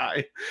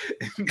FBI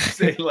and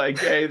say like,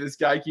 hey, this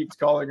guy keeps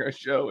calling our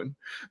show and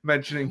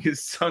mentioning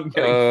his son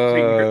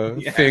getting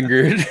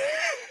fingered.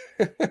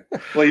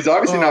 Well, he's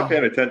obviously not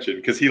paying attention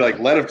because he like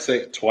let him say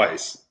it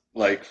twice.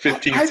 Like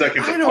 15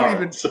 seconds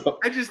apart.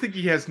 I just think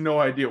he has no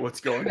idea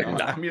what's going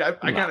on. I mean, I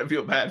kind of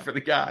feel bad for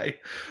the guy,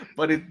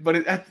 but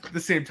at the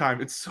same time,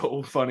 it's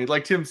so funny.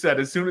 Like Tim said,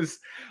 as soon as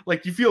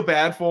like you feel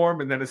bad for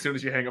him, and then as soon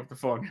as you hang up the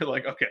phone, you're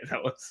like, okay,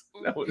 that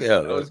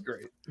was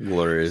great,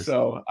 glorious.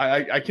 So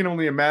I can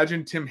only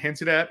imagine Tim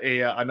hinted at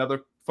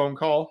another phone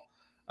call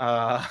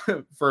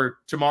for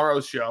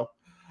tomorrow's show.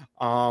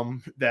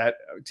 That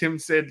Tim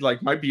said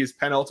like might be his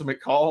penultimate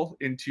call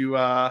into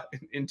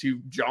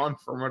John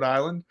from Rhode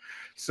Island.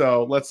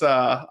 So let's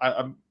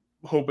I'm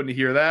hoping to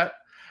hear that.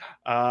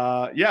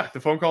 The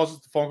phone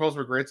calls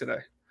were great today.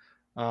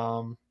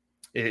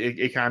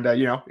 It kind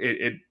of,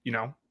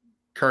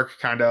 Kirk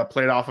kind of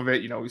played off of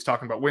it. He was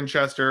talking about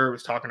Winchester, he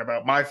was talking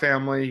about my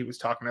family, he was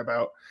talking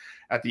about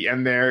at the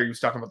end there, he was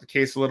talking about the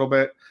case a little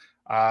bit.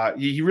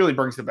 He really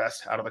brings the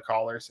best out of the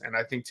callers, and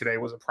I think today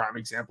was a prime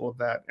example of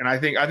that. And I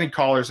think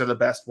callers are the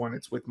best when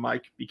it's with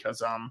Mike,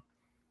 because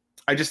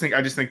I just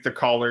think the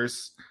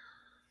callers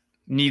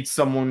need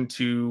someone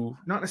to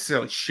not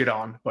necessarily shit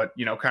on, but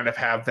kind of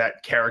have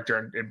that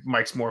character. And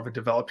Mike's more of a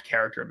developed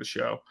character of the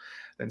show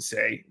than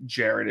say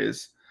Jared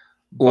is.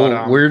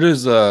 Well, where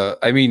does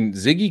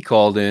Ziggy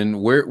called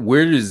in?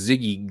 Where does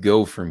Ziggy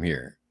go from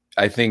here?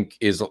 I think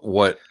is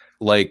what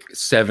like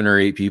 7 or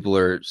 8 people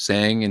are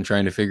saying and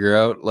trying to figure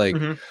out. Like,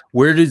 Mhm.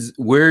 where does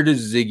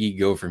Ziggy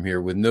go from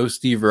here with no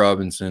Steve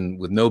Robinson,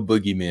 with no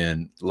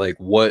Boogeyman? Like,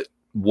 what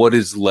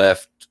is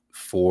left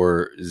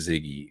for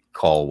Ziggy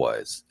call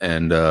wise?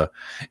 And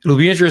it'll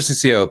be interesting to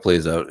see how it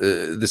plays out.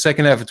 The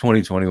second half of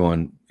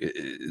 2021,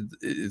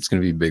 it's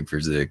going to be big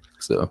for Zig.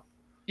 So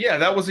Yeah,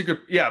 that was a good.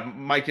 Yeah,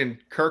 Mike and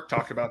Kirk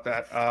talked about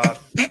that.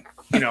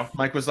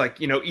 Mike was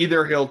like,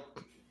 either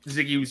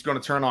Ziggy was going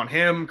to turn on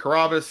him,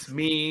 Carabas,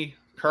 me,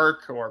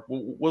 Kirk, or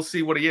we'll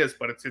see what he is.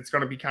 But it's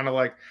going to be kind of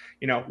like,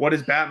 what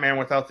is Batman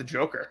without the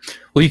Joker?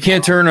 Well, you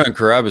can't turn on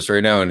Carabas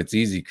right now, and it's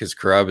easy because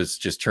Carabas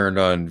just turned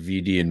on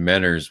VD and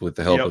Menners with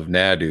the help of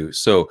Nadu.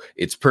 So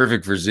it's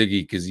perfect for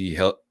Ziggy because he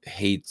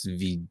hates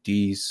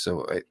VD.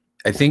 So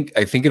I think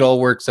it all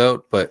works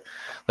out. But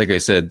like I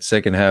said,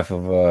 second half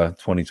of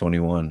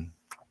 2021,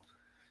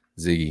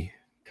 Ziggy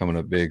coming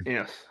up big.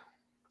 Yes.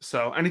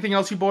 So anything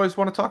else you boys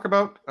want to talk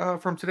about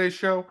from today's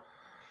show?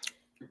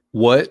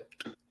 What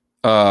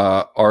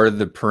are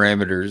the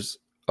parameters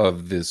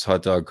of this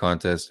hot dog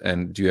contest,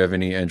 and do you have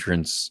any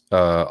entrants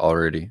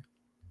already?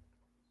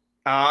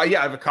 Yeah, I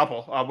have a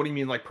couple. What do you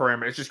mean, like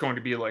parameters? It's just going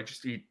to be like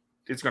just eat.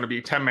 It's going to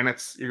be 10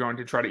 minutes. You're going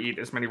to try to eat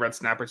as many red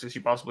snappers as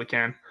you possibly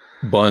can.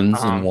 Buns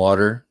and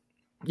water.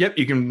 Yep,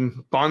 you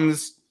can.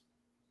 Buns,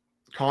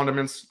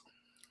 condiments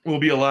will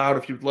be allowed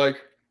if you'd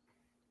like.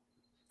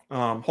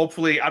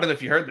 Hopefully, I don't know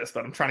if you heard this,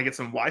 but I'm trying to get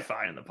some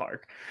Wi-Fi in the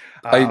park.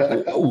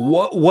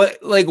 What?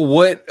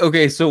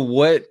 Okay, so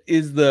what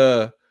is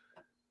the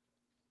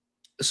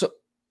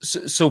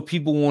so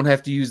people won't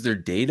have to use their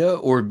data,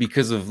 or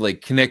because of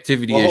like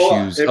connectivity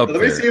issues? Let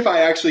me see if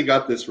I actually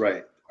got this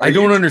right. I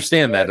don't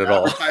understand that at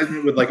all.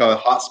 Advertisement with like a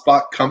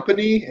hotspot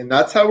company, and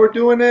that's how we're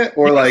doing it,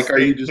 or are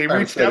you just? They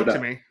reached out to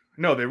me.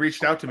 No, they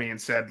reached out to me and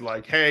said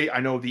like, "Hey,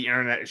 I know the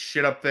internet is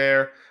shit up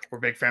there. We're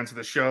big fans of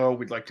the show.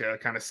 We'd like to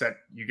kind of set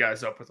you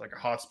guys up with like a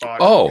hotspot."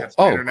 Oh,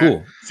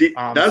 cool. See,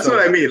 that's what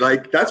I mean.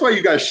 Like, that's why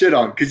you guys shit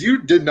on, because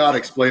you did not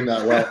explain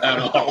that well at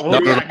all.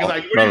 Well, yeah, because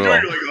like, what are you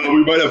doing? You're like, oh,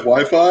 we might have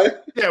Wi-Fi.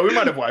 Yeah, we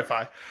might have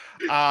Wi-Fi.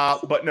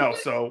 But no.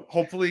 So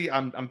hopefully,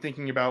 I'm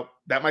thinking about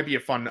that might be a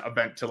fun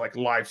event to like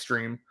live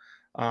stream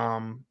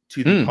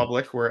to the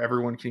public, where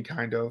everyone can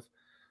kind of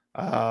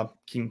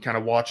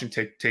watch and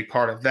take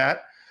part of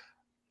that.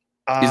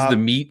 Is the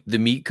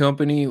meat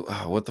company?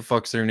 What the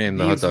fuck's their name?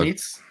 The Beans hot dog.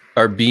 Meats?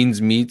 Are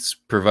Beans Meats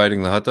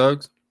providing the hot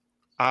dogs?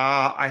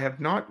 I have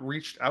not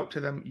reached out to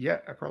them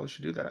yet. I probably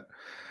should do that.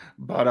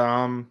 But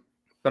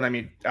I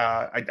mean,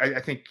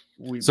 I think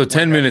we. So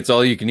 10 minutes,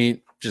 all you can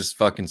eat. Just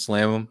fucking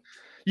slam them.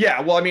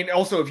 Yeah. Well, I mean,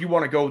 also if you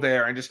want to go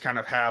there and just kind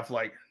of have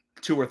like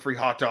 2 or 3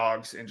 hot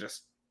dogs and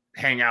just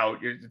hang out,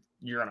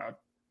 you're gonna.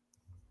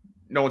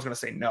 No one's gonna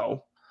say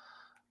no.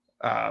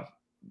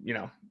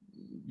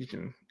 You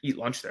can eat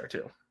lunch there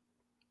too.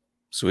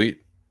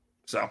 Sweet.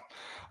 So,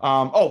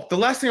 the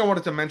last thing I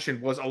wanted to mention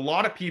was a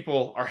lot of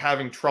people are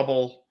having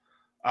trouble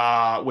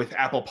with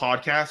Apple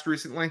Podcast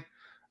recently.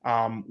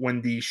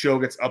 When the show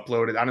gets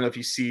uploaded, I don't know if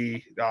you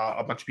see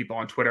a bunch of people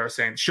on Twitter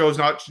saying show's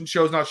not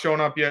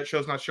showing up yet.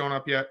 Show's not showing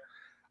up yet.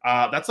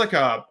 That's like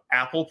a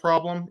Apple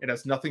problem. It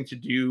has nothing to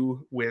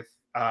do with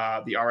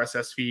the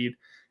RSS feed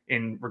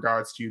in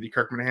regards to the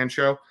Kirk Minahan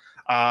show.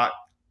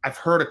 I've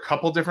heard a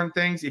couple different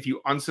things. If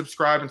you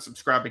unsubscribe and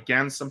subscribe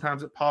again,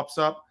 sometimes it pops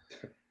up.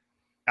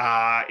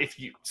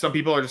 Some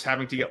people are just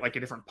having to get like a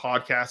different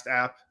podcast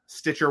app.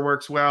 Stitcher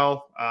works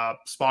well.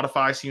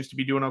 Spotify seems to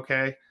be doing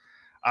okay.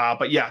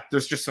 But yeah,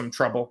 there's just some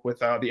trouble with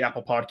the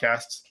Apple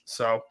Podcasts.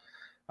 So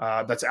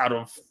that's out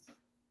of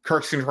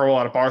Kirk's control,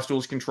 out of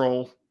Barstool's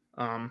control.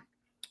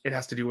 It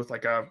has to do with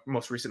like a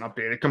most recent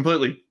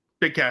update.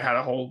 Big Cat had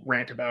a whole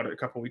rant about it a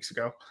couple weeks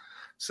ago.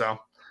 So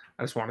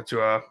I just wanted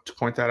to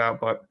point that out.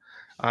 But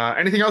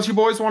anything else you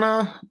boys want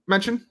to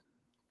mention?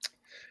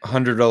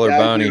 $100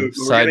 bounty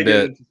side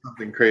bet.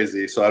 Something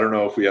crazy, so I don't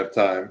know if we have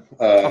time.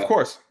 Of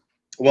course.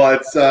 Well,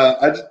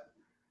 it's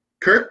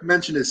Kirk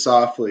mentioned it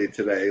softly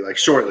today, like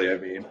shortly. I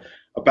mean,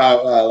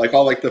 about like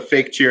all like the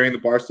fake cheering the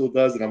Barstool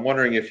does, and I'm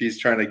wondering if he's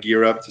trying to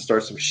gear up to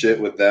start some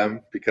shit with them,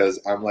 because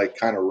I'm like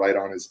kind of right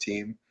on his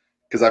team.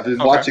 Because I've been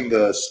watching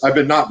I've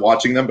been not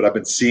watching them, but I've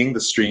been seeing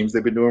the streams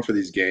they've been doing for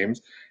these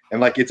games,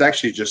 and like it's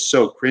actually just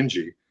so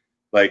cringy,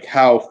 like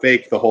how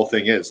fake the whole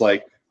thing is.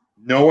 Like,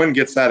 no one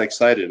gets that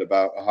excited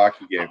about a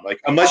hockey game, like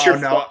unless you're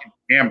fucking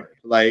hammered.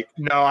 Like,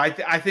 no, I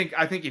think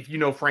if you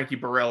know Frankie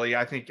Borelli,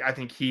 I think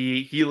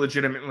he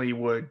legitimately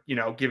would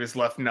give his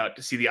left nut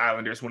to see the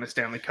Islanders win a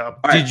Stanley Cup.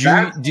 Right,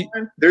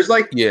 there's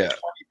like 20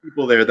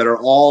 people there that are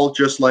all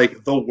just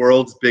like the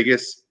world's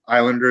biggest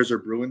Islanders or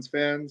Bruins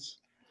fans.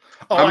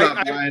 Oh, I'm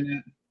not buying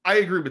it. I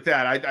agree with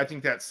that. I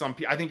think that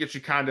I think it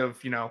should kind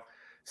of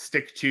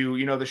stick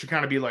to, there should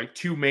kind of be like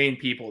 2 main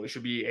people. There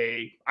should be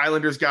a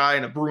Islanders guy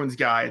and a Bruins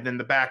guy, and then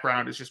the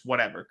background is just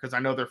whatever, because I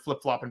know they're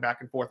flip-flopping back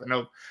and forth. I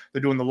know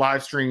they're doing the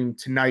live stream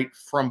tonight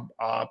from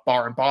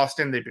bar in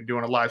Boston. They've been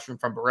doing a live stream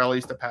from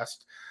Borelli's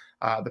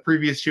the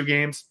previous 2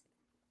 games.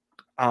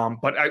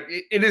 But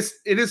it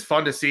is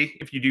fun to see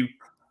if you do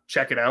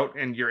check it out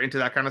and you're into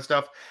that kind of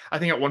stuff. I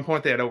think at one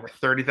point they had over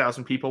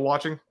 30,000 people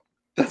watching.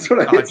 That's what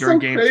I during so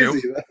game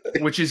crazy.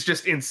 2, which is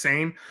just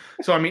insane.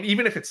 So I mean,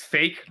 even if it's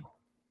fake,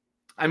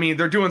 I mean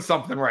they're doing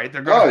something right.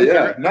 They're going.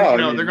 they're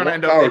going to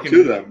end up making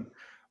to them.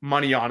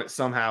 money on it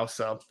somehow.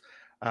 So,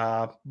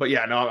 but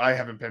yeah, no, I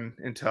haven't been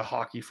into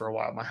hockey for a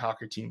while. My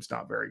hockey team's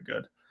not very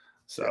good.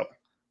 So,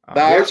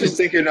 I was just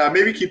thinking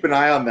maybe keep an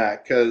eye on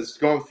that because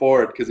going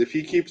forward, because if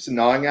he keeps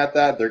gnawing at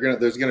that,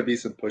 there's gonna be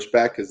some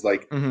pushback because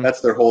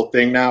that's their whole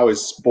thing now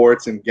is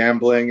sports and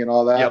gambling and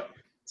all that. Yep.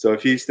 So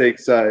if he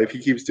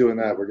keeps doing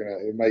that,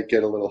 it might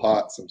get a little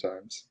hot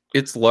sometimes.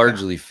 It's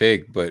largely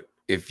fake, but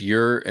if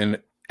you're an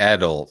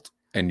adult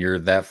and you're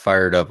that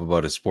fired up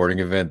about a sporting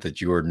event that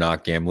you are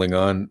not gambling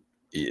on,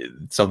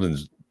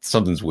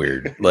 something's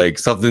weird. Like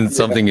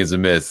something is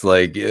amiss.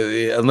 Like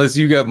unless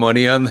you got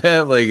money on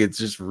that, like it's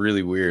just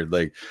really weird.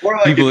 Like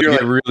people that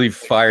get really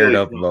fired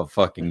up about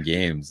fucking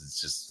games.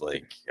 It's just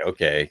like,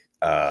 okay,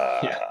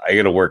 I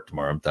gotta work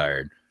tomorrow. I'm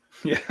tired.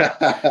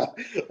 Yeah.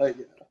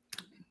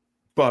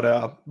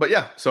 But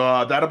yeah,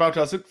 so that about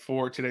does it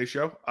for today's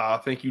show.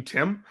 Thank you,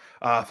 Tim.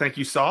 Thank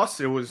you, Sauce.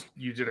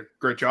 You did a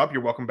great job.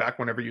 You're welcome back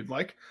whenever you'd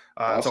like.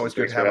 Awesome. It's always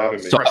good to have a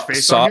fresh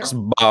face Sauce on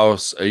here.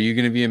 Boss. Are you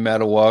going to be in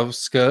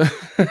Madawaska?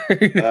 No,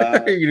 I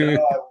will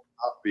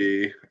not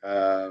be.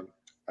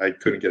 I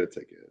couldn't get a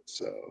ticket,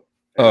 so.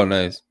 Oh,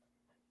 nice.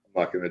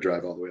 I'm not going to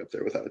drive all the way up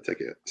there without a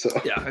ticket. So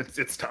yeah,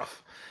 it's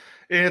tough.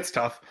 It's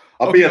tough.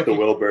 I'll be at the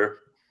Wilbur.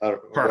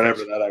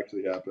 Whenever that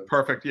actually happens.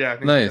 Perfect. Yeah,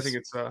 I think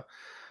it's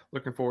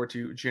looking forward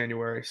to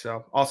January.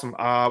 So awesome.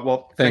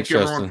 Well, thank you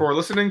everyone for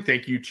listening.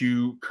 Thank you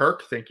to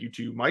Kirk. Thank you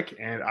to Mike.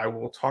 And I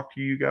will talk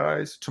to you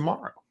guys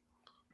tomorrow.